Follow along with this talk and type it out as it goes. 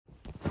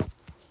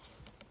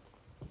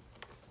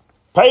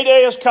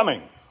Payday is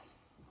coming.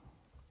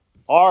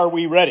 Are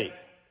we ready?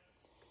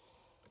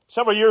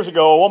 Several years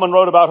ago, a woman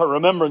wrote about her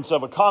remembrance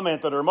of a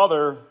comment that her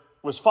mother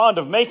was fond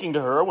of making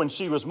to her when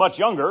she was much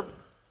younger,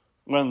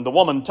 when the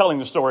woman telling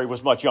the story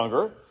was much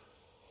younger,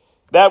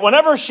 that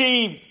whenever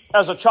she,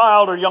 as a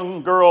child or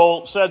young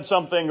girl, said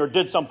something or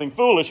did something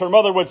foolish, her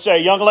mother would say,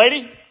 "Young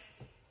lady,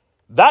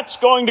 that's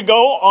going to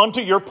go onto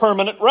your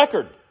permanent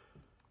record."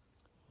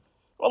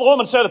 Well, the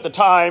woman said at the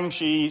time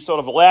she sort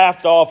of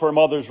laughed off her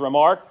mother's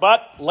remark,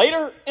 but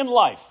later in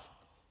life,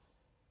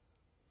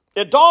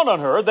 it dawned on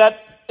her that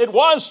it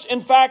was,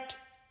 in fact,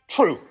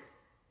 true.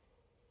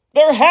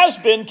 There has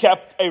been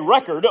kept a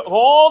record of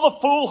all the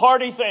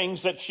foolhardy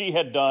things that she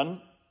had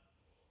done.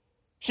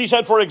 She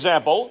said, for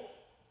example,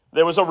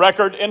 there was a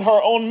record in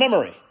her own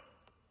memory,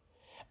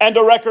 and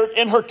a record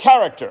in her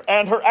character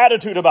and her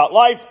attitude about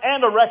life,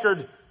 and a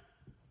record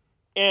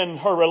in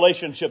her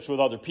relationships with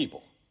other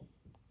people.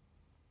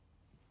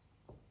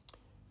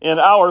 In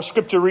our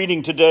scripture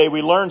reading today,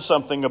 we learn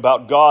something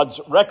about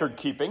God's record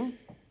keeping.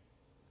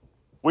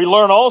 We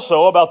learn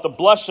also about the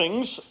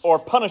blessings or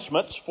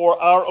punishments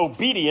for our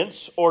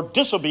obedience or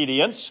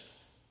disobedience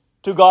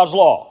to God's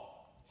law.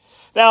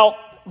 Now,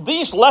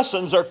 these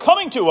lessons are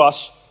coming to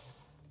us,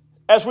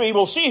 as we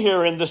will see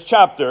here in this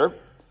chapter,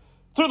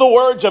 through the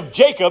words of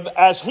Jacob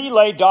as he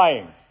lay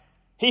dying.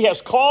 He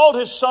has called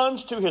his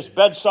sons to his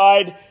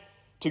bedside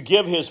to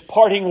give his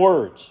parting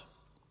words.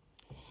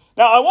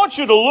 Now, I want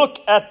you to look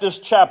at this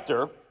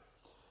chapter,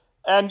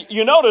 and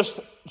you notice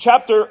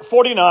chapter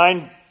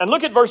 49, and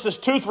look at verses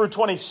 2 through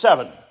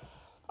 27.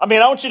 I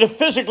want you to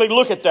physically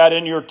look at that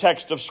in your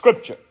text of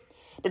Scripture,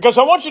 because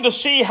I want you to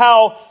see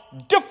how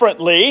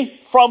differently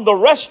from the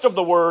rest of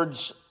the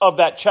words of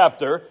that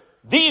chapter,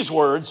 these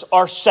words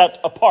are set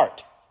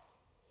apart.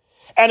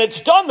 And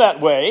it's done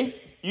that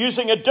way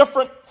using a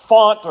different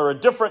font or a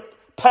different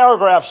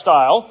paragraph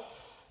style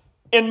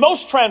in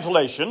most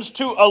translations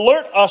to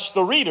alert us,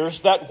 the readers,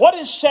 that what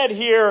is said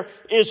here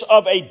is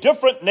of a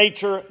different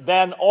nature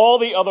than all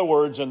the other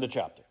words in the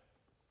chapter.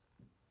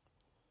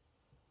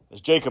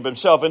 As Jacob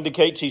himself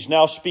indicates, he's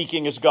now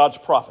speaking as God's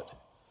prophet,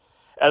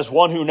 as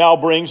one who now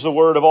brings the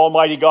word of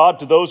Almighty God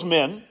to those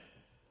men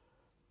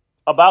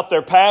about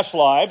their past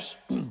lives,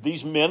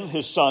 these men,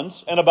 his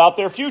sons, and about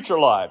their future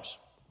lives.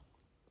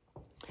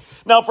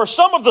 Now, for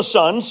some of the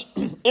sons,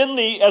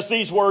 as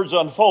these words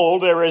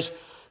unfold, there is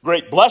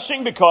great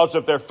blessing because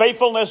of their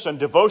faithfulness and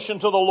devotion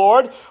to the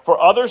Lord.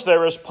 For others,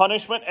 there is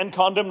punishment and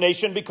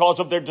condemnation because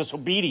of their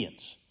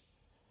disobedience.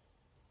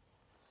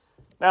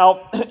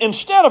 Now,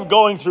 instead of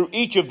going through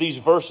each of these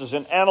verses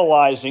and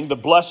analyzing the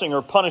blessing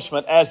or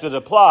punishment as it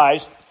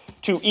applies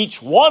to each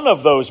one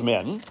of those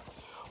men,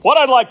 what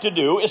I'd like to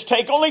do is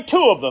take only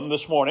two of them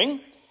this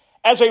morning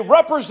as a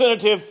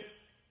representative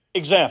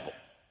example.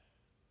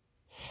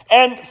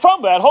 And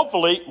from that,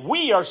 hopefully,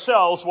 we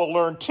ourselves will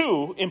learn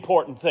two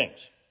important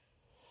things.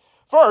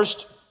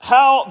 First,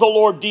 how the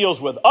Lord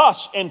deals with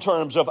us in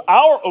terms of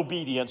our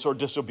obedience or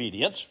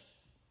disobedience.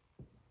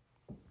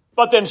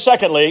 But then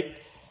secondly,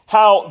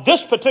 how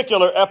this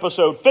particular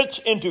episode fits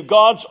into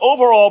God's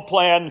overall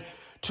plan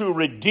to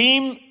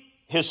redeem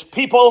his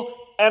people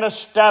and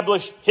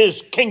establish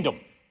his kingdom.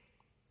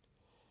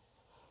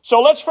 So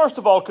let's first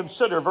of all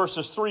consider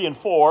verses 3 and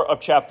 4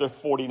 of chapter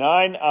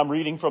 49. I'm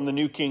reading from the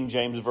New King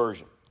James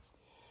Version.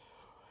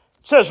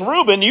 It says,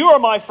 "Reuben, you are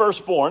my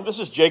firstborn." This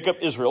is Jacob,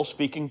 Israel,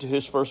 speaking to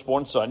his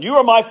firstborn son. "You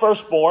are my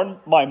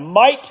firstborn, my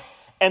might,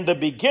 and the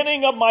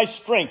beginning of my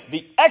strength,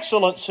 the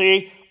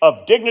excellency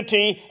of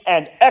dignity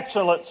and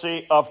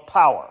excellency of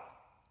power."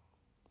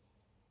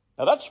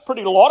 Now that's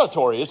pretty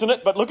laudatory, isn't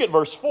it? But look at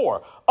verse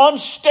 4.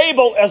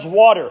 "Unstable as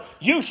water,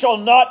 you shall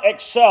not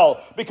excel,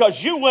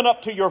 because you went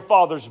up to your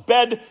father's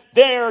bed.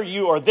 Then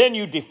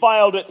you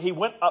defiled it. He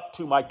went up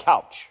to my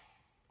couch."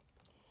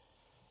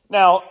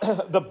 Now,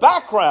 the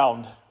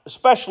background,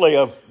 especially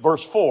of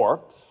verse 4,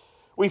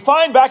 we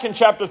find back in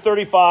chapter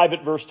 35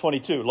 at verse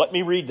 22. Let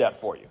me read that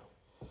for you.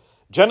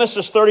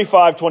 Genesis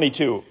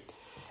 35:22.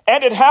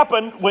 "And it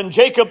happened when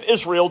Jacob,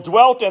 Israel,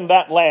 dwelt in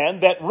that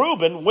land, that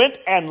Reuben went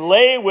and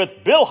lay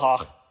with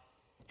Bilhah,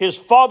 his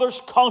father's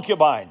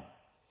concubine.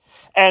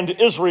 And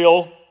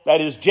Israel,"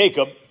 that is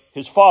Jacob,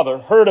 his father,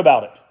 "heard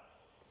about it."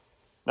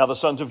 Now the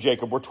sons of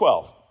Jacob were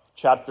 12.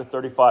 Chapter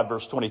 35,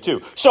 verse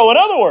 22. So in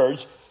other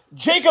words,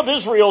 Jacob,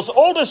 Israel's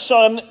oldest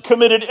son,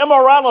 committed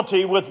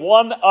immorality with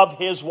one of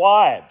his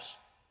wives.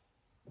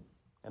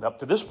 And up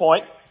to this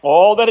point,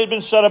 all that had been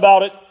said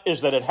about it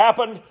is that it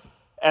happened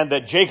and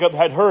that Jacob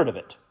had heard of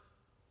it.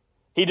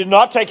 He did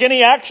not take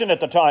any action at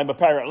the time,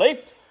 apparently,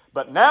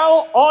 but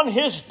now on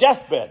his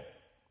deathbed,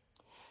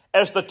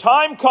 as the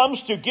time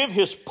comes to give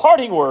his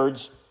parting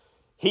words,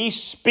 he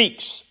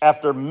speaks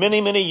after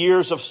many, many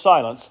years of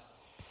silence.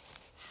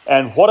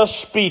 And what a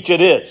speech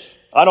it is.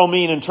 I don't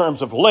mean in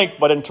terms of length,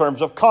 but in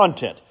terms of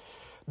content.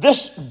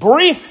 This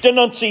brief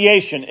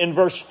denunciation in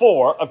verse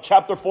 4 of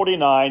chapter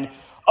 49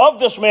 of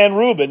this man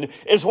Reuben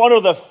is one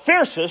of the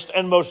fiercest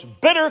and most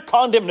bitter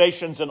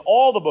condemnations in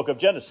all the book of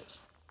Genesis.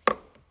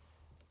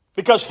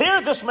 Because here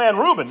this man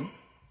Reuben,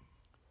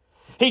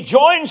 he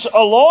joins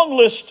a long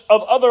list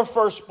of other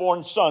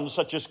firstborn sons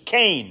such as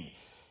Cain,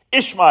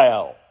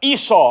 Ishmael,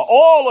 Esau,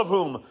 all of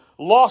whom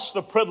lost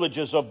the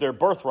privileges of their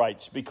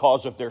birthrights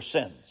because of their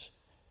sins.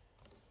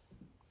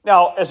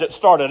 Now, as it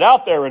started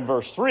out there in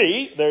verse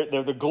 3,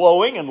 they're the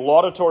glowing and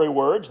laudatory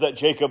words that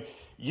Jacob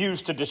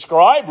used to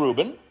describe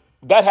Reuben.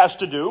 That has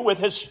to do with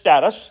his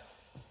status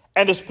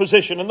and his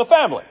position in the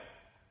family.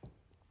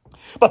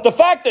 But the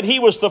fact that he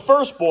was the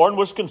firstborn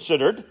was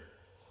considered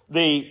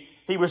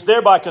he was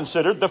thereby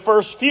considered the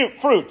first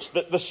fruits,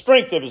 the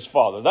strength of his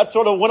father. That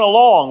sort of went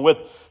along with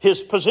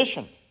his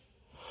position.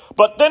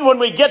 But then when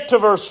we get to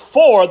verse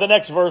 4, the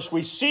next verse,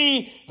 we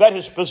see that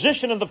his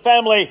position in the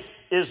family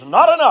is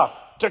not enough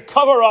to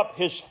cover up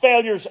his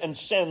failures and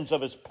sins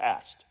of his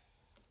past.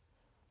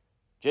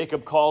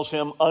 Jacob calls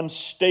him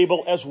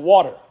unstable as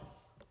water.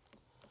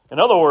 In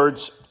other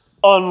words,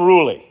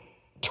 unruly,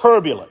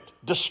 turbulent,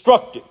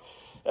 destructive.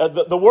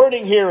 The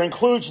wording here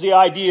includes the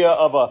idea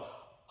of a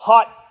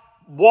hot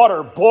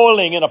water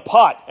boiling in a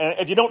pot. And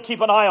if you don't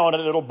keep an eye on it,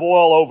 it'll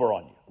boil over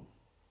on you.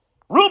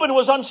 Reuben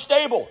was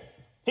unstable.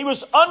 He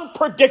was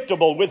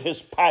unpredictable with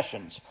his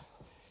passions.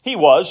 He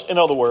was, in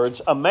other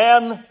words, a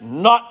man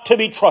not to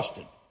be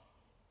trusted.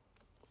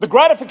 The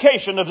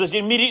gratification of his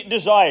immediate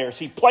desires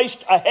he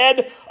placed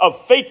ahead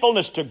of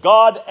faithfulness to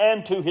God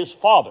and to his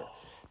father.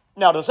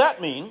 Now, does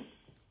that mean,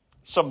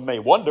 some may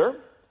wonder,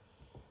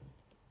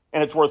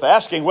 and it's worth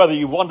asking whether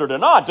you've wondered or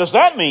not, does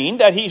that mean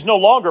that he's no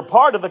longer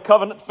part of the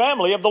covenant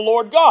family of the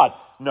Lord God?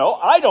 No,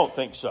 I don't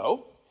think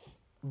so.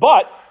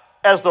 But,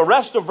 as the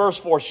rest of verse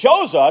 4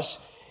 shows us,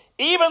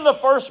 even the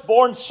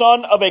firstborn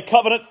son of a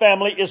covenant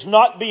family is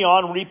not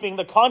beyond reaping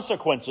the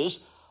consequences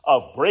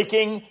of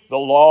breaking the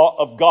law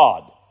of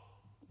God.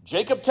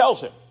 Jacob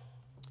tells him,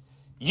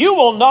 you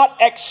will not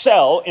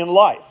excel in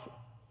life.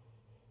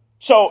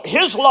 So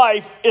his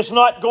life is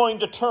not going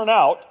to turn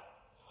out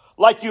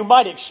like you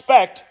might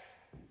expect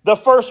the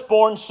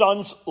firstborn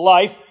son's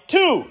life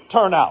to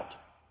turn out.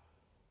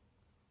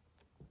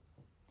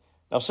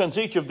 Now, since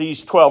each of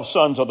these 12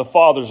 sons are the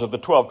fathers of the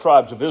 12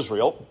 tribes of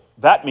Israel,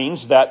 that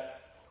means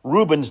that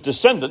Reuben's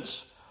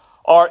descendants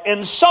are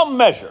in some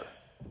measure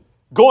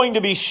going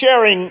to be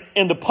sharing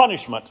in the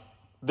punishment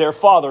their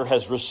father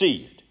has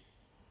received.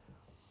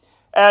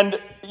 And,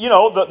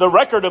 the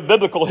record of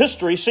biblical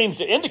history seems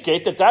to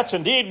indicate that that's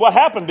indeed what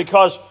happened,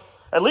 because,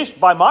 at least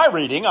by my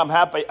reading, I'm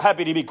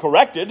happy to be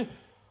corrected,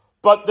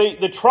 but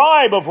the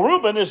tribe of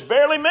Reuben is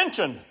barely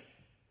mentioned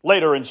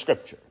later in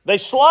Scripture. They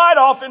slide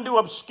off into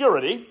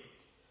obscurity,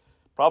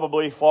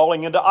 probably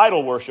falling into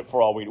idol worship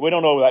for all we know. We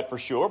don't know that for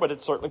sure, but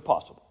it's certainly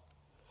possible.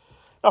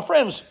 Now,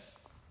 friends,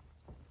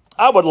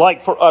 I would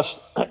like for us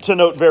to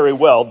note very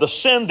well the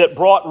sin that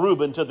brought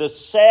Reuben to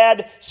this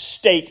sad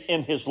state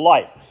in his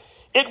life.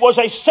 It was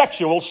a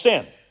sexual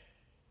sin.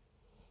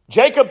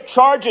 Jacob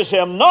charges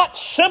him not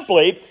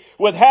simply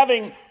with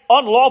having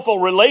unlawful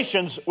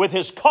relations with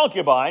his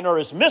concubine or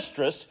his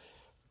mistress.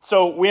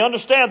 So we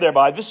understand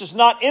thereby this is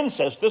not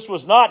incest. This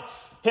was not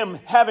him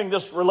having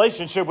this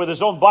relationship with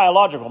his own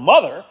biological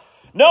mother.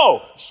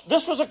 No,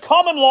 this was a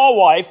common law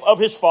wife of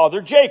his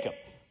father Jacob.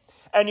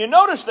 And you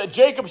notice that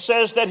Jacob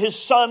says that his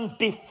son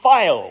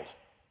defiled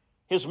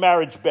his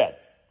marriage bed.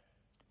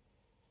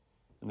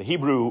 And the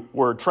Hebrew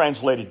word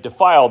translated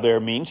defile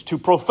there means to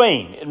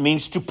profane. It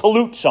means to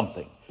pollute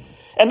something.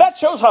 And that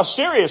shows how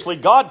seriously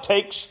God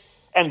takes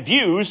and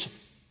views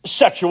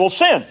sexual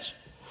sins.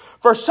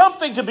 For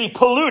something to be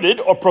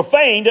polluted or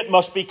profaned, it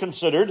must be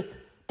considered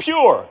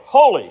pure,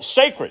 holy,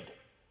 sacred.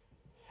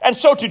 And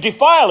so to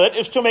defile it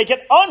is to make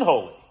it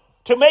unholy.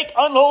 To make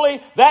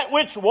unholy that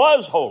which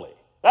was holy.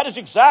 That is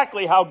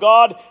exactly how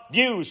God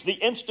views the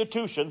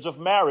institutions of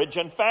marriage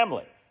and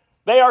family.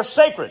 They are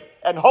sacred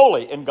and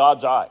holy in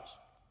God's eyes.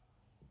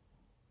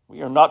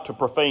 We are not to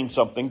profane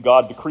something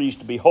God decrees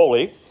to be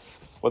holy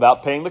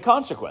without paying the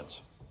consequence.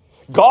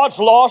 God's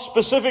law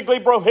specifically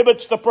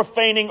prohibits the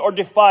profaning or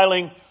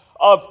defiling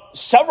of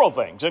several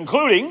things,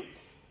 including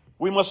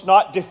we must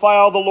not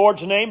defile the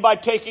Lord's name by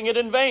taking it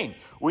in vain.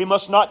 We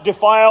must not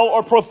defile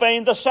or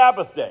profane the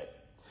Sabbath day.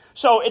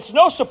 So it's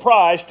no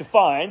surprise to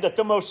find that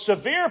the most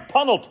severe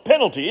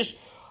penalties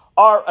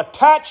are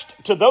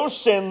attached to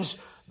those sins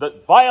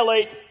that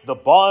violate the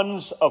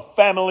bonds of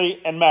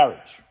family and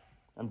marriage.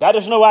 And that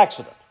is no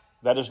accident.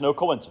 That is no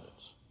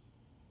coincidence.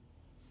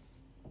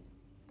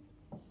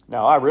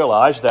 Now, I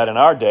realize that in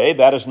our day,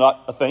 that is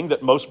not a thing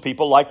that most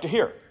people like to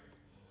hear.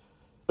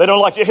 They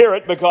don't like to hear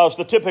it because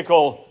the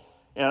typical,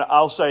 and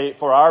I'll say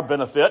for our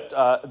benefit,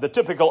 the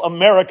typical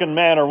American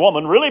man or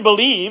woman really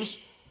believes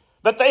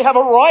that they have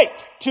a right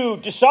to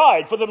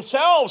decide for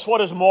themselves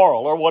what is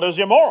moral or what is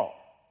immoral.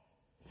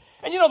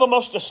 And the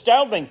most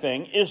astounding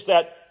thing is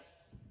that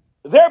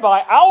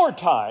thereby our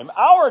time,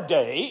 our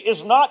day,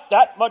 is not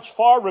that much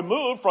far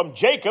removed from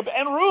Jacob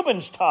and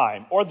Reuben's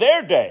time or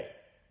their day.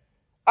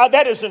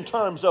 That is in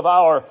terms of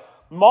our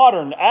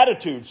modern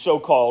attitude,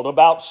 so-called,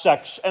 about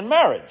sex and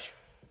marriage.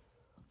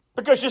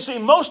 Because you see,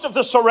 most of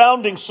the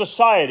surrounding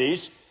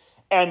societies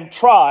and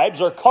tribes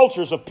or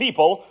cultures of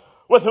people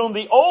with whom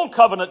the old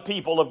covenant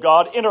people of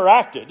God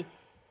interacted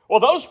Well,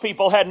 those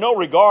people had no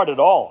regard at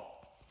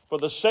all for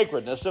the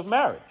sacredness of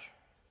marriage.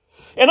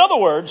 In other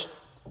words,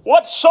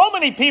 what so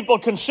many people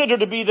consider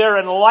to be their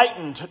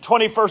enlightened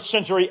 21st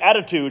century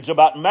attitudes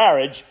about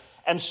marriage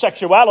and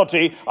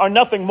sexuality are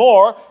nothing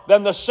more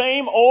than the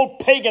same old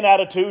pagan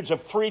attitudes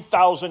of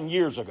 3,000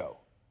 years ago.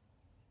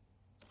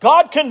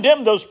 God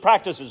condemned those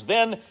practices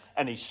then,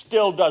 and he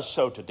still does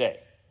so today.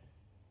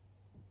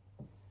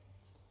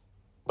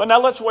 But now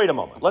let's wait a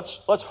moment. Let's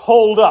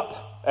hold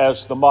up,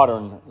 as the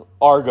modern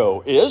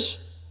argot is.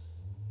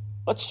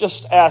 Let's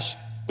just ask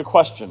the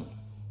question,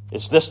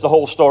 is this the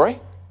whole story?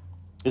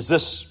 Is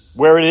this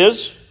where it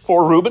is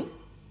for Reuben?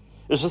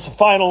 Is this the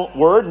final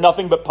word,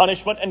 nothing but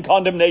punishment and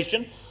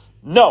condemnation?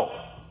 No,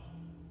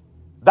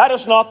 that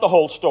is not the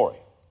whole story.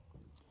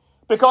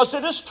 Because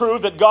it is true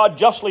that God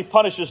justly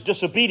punishes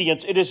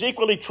disobedience, it is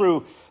equally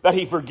true that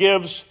he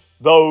forgives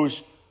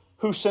those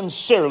who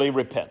sincerely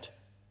repent.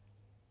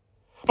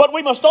 But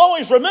we must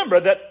always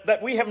remember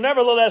that we have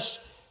nevertheless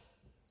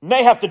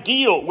may have to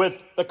deal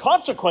with the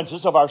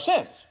consequences of our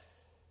sins.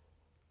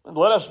 And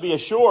let us be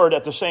assured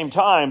at the same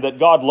time that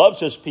God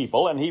loves his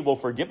people and he will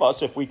forgive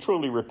us if we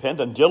truly repent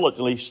and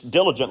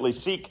diligently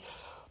seek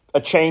a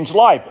changed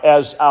life,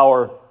 as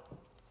our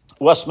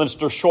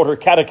Westminster Shorter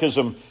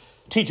Catechism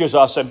teaches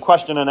us in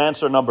question and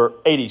answer number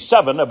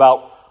 87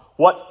 about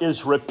what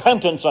is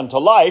repentance unto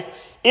life.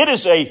 It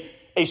is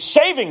a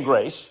saving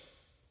grace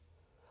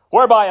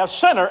whereby a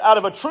sinner, out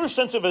of a true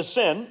sense of his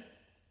sin,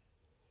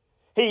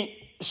 he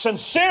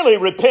sincerely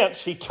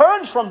repents, he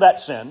turns from that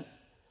sin,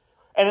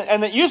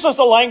 and it uses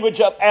the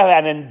language of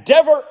an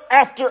endeavor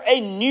after a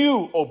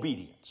new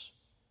obedience.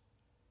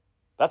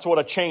 That's what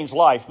a changed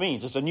life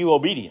means. It's a new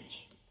obedience.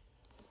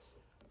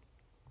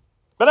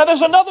 But now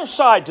there's another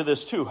side to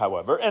this too,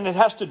 however, and it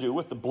has to do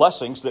with the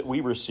blessings that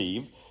we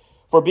receive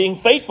for being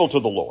faithful to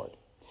the Lord.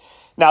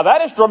 Now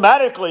that is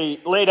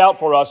dramatically laid out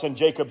for us in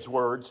Jacob's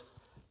words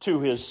to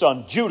his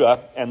son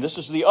Judah, and this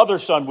is the other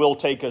son we'll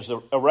take as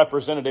a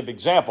representative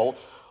example.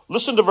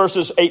 Listen to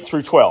verses 8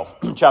 through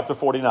 12, chapter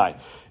 49.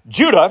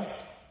 Judah,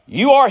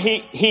 you are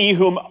he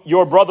whom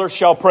your brother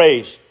shall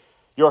praise.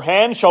 Your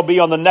hand shall be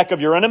on the neck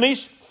of your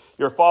enemies.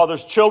 Your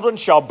father's children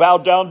shall bow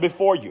down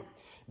before you.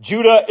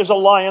 Judah is a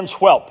lion's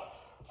whelp.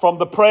 From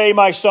the prey,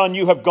 my son,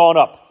 you have gone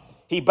up.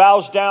 He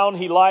bows down,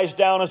 he lies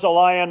down as a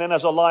lion, and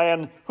as a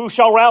lion, who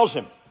shall rouse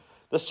him?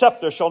 The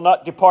scepter shall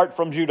not depart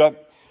from Judah,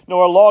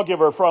 nor a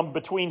lawgiver from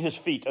between his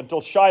feet,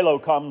 until Shiloh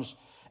comes,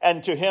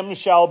 and to him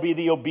shall be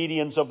the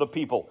obedience of the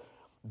people.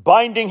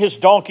 Binding his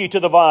donkey to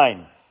the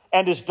vine,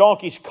 and his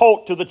donkey's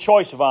colt to the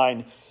choice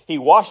vine, he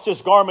washed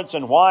his garments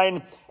in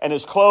wine, and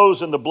his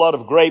clothes in the blood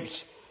of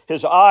grapes.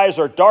 His eyes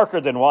are darker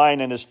than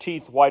wine, and his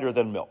teeth whiter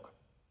than milk.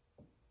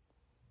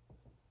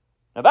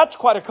 Now that's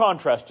quite a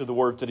contrast to the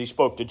words that he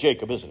spoke to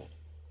Jacob, isn't it?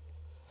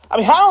 I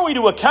mean, how are we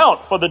to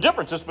account for the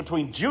differences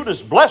between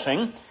Judah's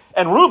blessing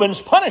and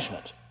Reuben's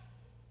punishment?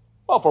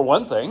 Well, for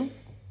one thing,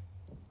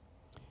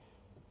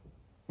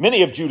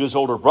 many of Judah's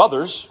older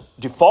brothers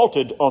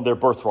defaulted on their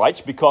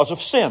birthrights because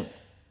of sin.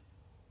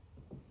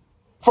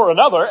 For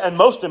another, and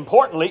most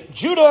importantly,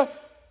 Judah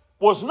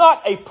was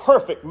not a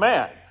perfect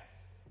man.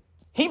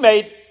 He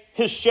made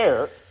his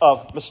share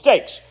of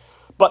mistakes.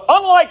 But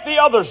unlike the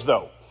others,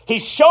 though, he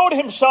showed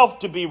himself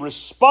to be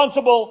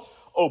responsible,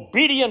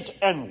 obedient,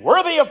 and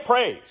worthy of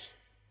praise.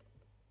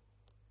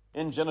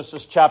 In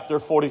Genesis chapter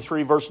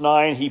 43, verse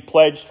 9, he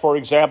pledged, for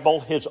example,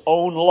 his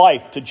own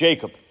life to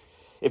Jacob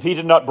if he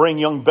did not bring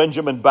young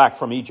Benjamin back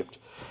from Egypt.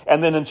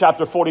 And then in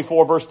chapter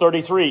 44, verse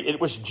 33, it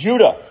was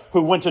Judah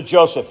who went to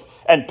Joseph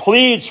and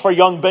pleads for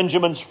young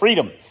Benjamin's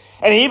freedom.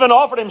 And he even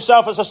offered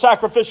himself as a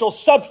sacrificial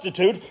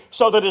substitute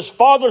so that his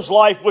father's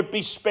life would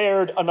be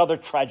spared another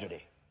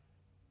tragedy.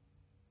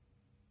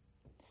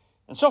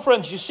 And so,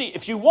 friends, you see,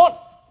 if you want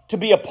to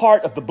be a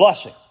part of the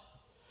blessing,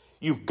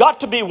 you've got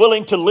to be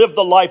willing to live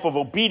the life of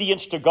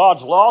obedience to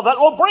God's law that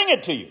will bring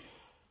it to you.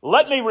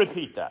 Let me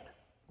repeat that.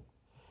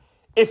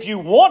 If you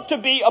want to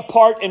be a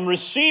part in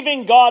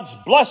receiving God's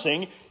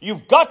blessing,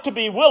 you've got to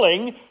be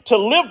willing to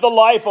live the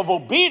life of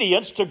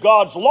obedience to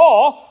God's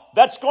law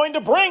that's going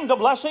to bring the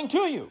blessing to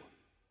you.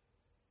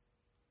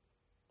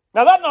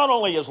 Now, that not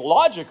only is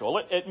logical,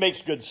 it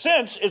makes good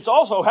sense, it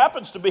also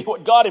happens to be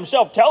what God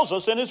himself tells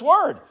us in his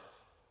word.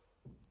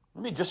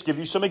 Let me just give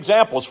you some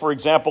examples. For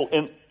example,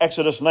 in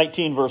Exodus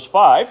 19, verse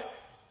 5,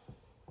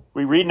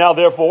 we read, "Now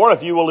therefore,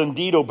 if you will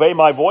indeed obey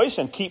my voice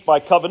and keep my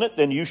covenant,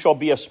 then you shall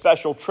be a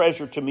special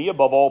treasure to me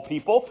above all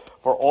people,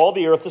 for all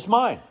the earth is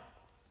mine."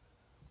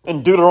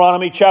 In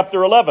Deuteronomy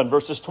chapter 11,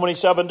 verses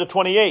 27 to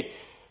 28,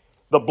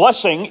 "The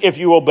blessing if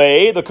you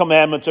obey the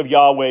commandments of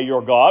Yahweh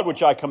your God,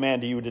 which I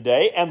command to you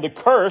today, and the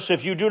curse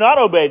if you do not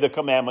obey the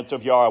commandments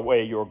of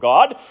Yahweh your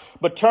God,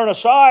 but turn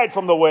aside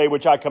from the way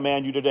which I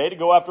command you today to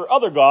go after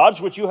other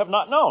gods which you have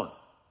not known."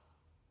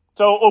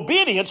 So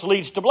obedience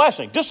leads to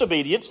blessing.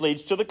 Disobedience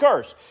leads to the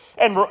curse.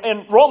 And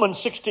in Romans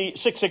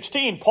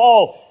 6:16,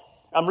 Paul,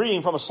 I'm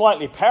reading from a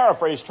slightly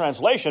paraphrased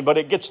translation, but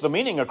it gets the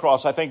meaning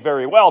across, I think,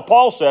 very well.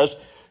 Paul says,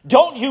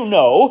 "Don't you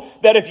know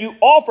that if you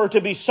offer to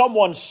be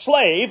someone's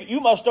slave, you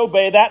must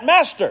obey that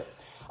master?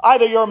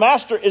 Either your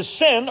master is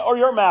sin or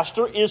your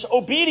master is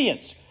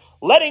obedience.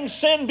 Letting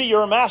sin be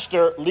your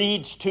master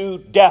leads to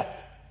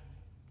death.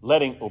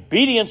 Letting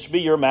obedience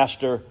be your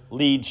master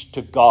leads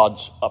to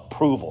God's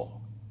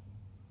approval.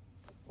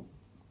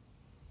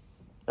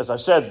 As I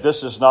said,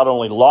 this is not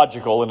only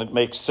logical and it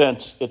makes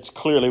sense, it's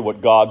clearly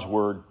what God's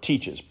word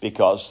teaches,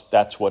 because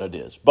that's what it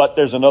is. But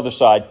there's another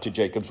side to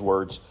Jacob's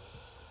words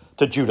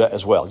to Judah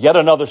as well. Yet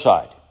another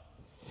side.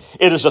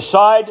 It is a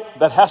side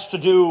that has to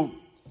do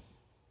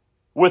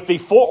with the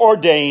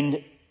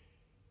foreordained,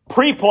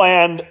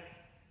 pre-planned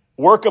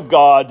work of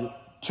God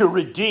to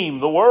redeem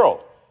the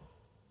world.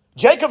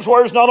 Jacob's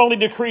words not only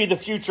decree the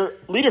future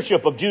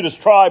leadership of Judah's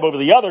tribe over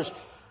the others,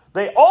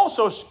 they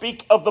also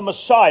speak of the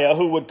Messiah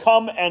who would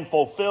come and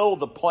fulfill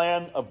the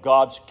plan of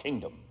God's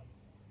kingdom.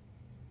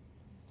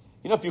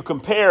 You know, if you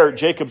compare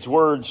Jacob's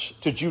words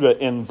to Judah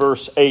in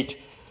verse 8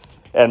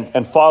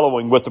 and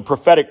following with the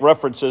prophetic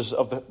references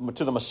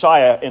to the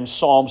Messiah in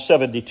Psalm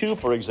 72,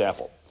 for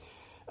example,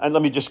 and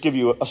let me just give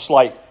you a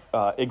slight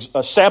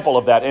a sample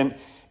of that.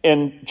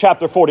 In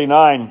chapter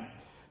 49,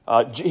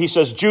 he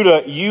says,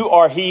 Judah, you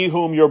are he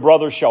whom your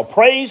brothers shall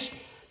praise.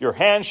 Your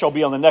hand shall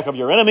be on the neck of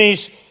your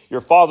enemies. Your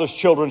father's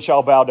children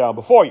shall bow down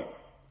before you.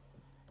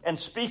 And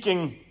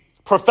speaking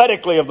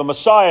prophetically of the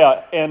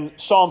Messiah in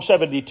Psalm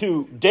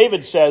 72,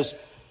 David says,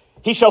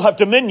 he shall have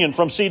dominion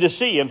from sea to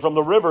sea and from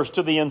the rivers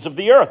to the ends of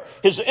the earth.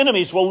 His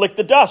enemies will lick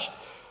the dust.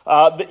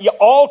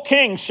 All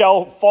kings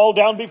shall fall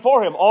down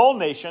before him. All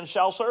nations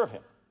shall serve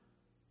him.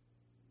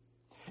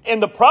 In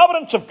the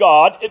providence of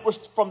God, it was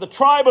from the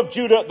tribe of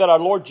Judah that our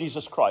Lord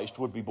Jesus Christ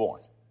would be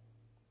born.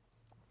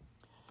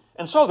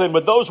 And so then,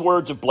 with those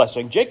words of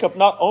blessing, Jacob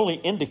not only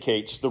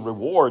indicates the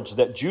rewards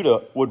that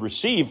Judah would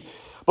receive,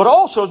 but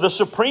also the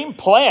supreme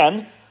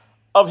plan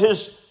of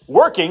his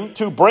working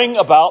to bring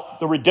about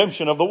the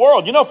redemption of the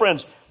world. You know,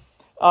 friends,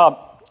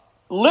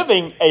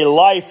 living a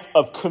life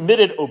of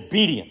committed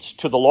obedience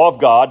to the law of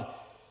God,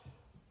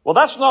 well,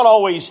 that's not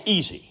always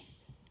easy.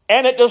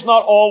 And it does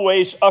not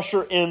always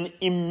usher in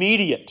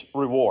immediate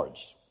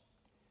rewards.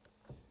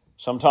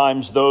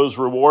 Sometimes those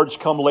rewards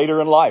come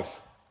later in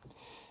life.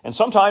 And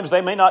sometimes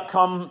they may not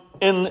come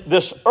in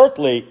this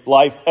earthly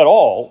life at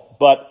all,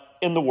 but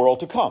in the world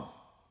to come.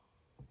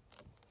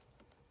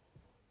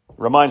 It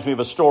reminds me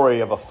of a story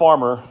of a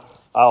farmer.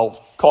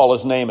 I'll call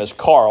his name as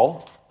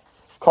Carl.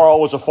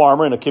 Carl was a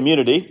farmer in a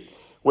community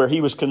where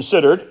he was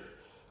considered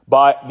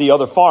by the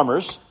other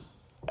farmers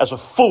as a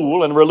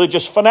fool and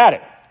religious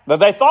fanatic. Now,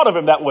 they thought of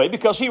him that way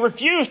because he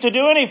refused to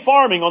do any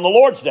farming on the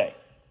Lord's Day.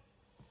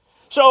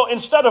 So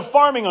instead of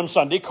farming on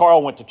Sunday,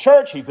 Carl went to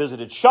church, he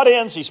visited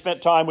shut-ins, he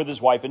spent time with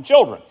his wife and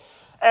children.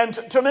 And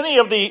to many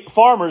of the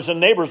farmers and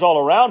neighbors all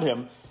around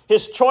him,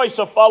 his choice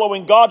of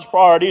following God's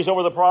priorities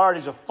over the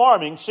priorities of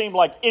farming seemed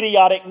like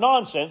idiotic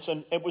nonsense,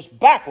 and it was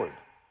backward.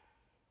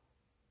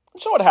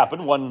 And so it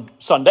happened one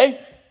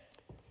Sunday.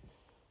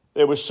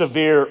 There was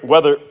severe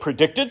weather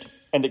predicted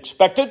and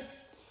expected.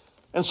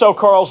 And so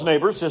Carl's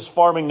neighbors, his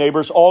farming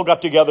neighbors, all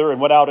got together and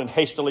went out and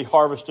hastily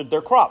harvested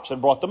their crops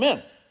and brought them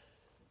in.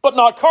 But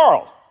not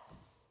Carl.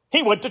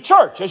 He went to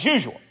church as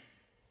usual.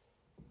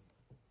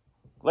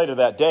 Later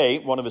that day,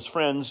 one of his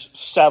friends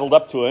saddled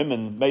up to him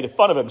and made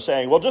fun of him,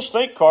 saying, well, just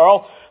think,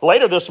 Carl,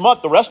 later this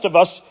month, the rest of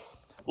us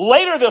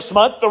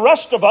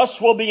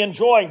will be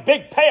enjoying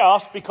big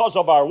payoffs because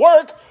of our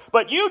work,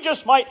 but you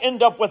just might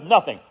end up with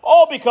nothing,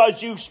 all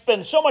because you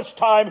spend so much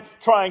time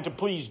trying to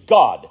please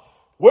God.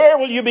 Where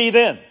will you be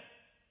then?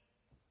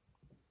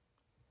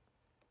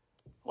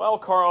 Well,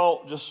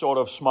 Carl just sort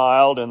of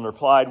smiled and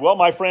replied, well,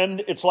 my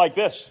friend, it's like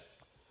this.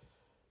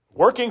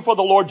 Working for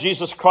the Lord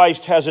Jesus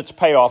Christ has its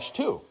payoffs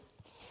too,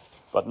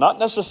 but not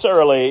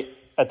necessarily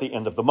at the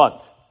end of the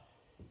month.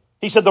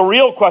 He said, the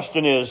real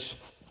question is,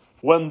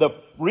 when the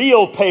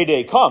real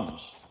payday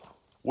comes,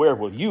 where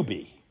will you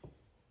be?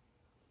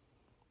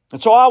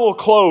 And so I will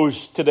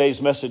close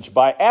today's message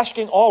by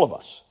asking all of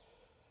us,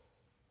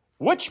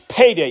 which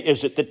payday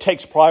is it that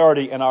takes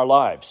priority in our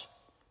lives?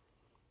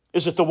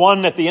 Is it the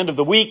one at the end of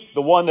the week,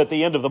 the one at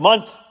the end of the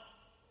month?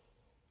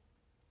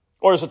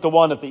 Or is it the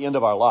one at the end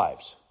of our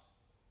lives?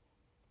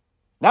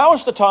 Now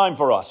is the time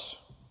for us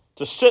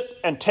to sit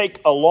and take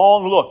a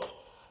long look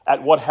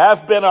at what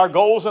have been our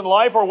goals in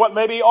life or what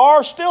maybe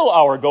are still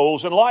our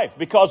goals in life.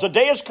 Because a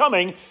day is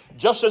coming,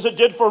 just as it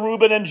did for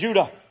Reuben and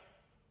Judah,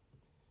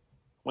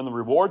 when the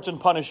rewards and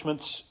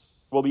punishments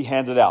will be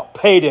handed out.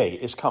 Payday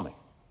is coming.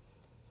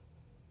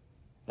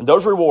 And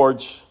those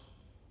rewards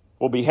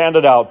will be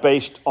handed out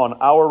based on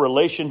our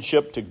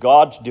relationship to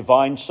God's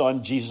divine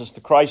Son, Jesus the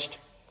Christ,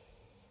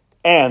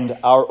 and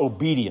our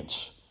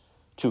obedience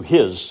to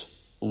His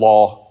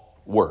law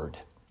word.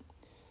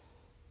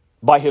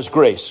 By His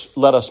grace,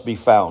 let us be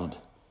found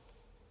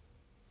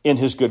in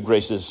His good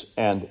graces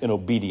and in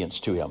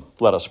obedience to Him.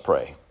 Let us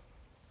pray.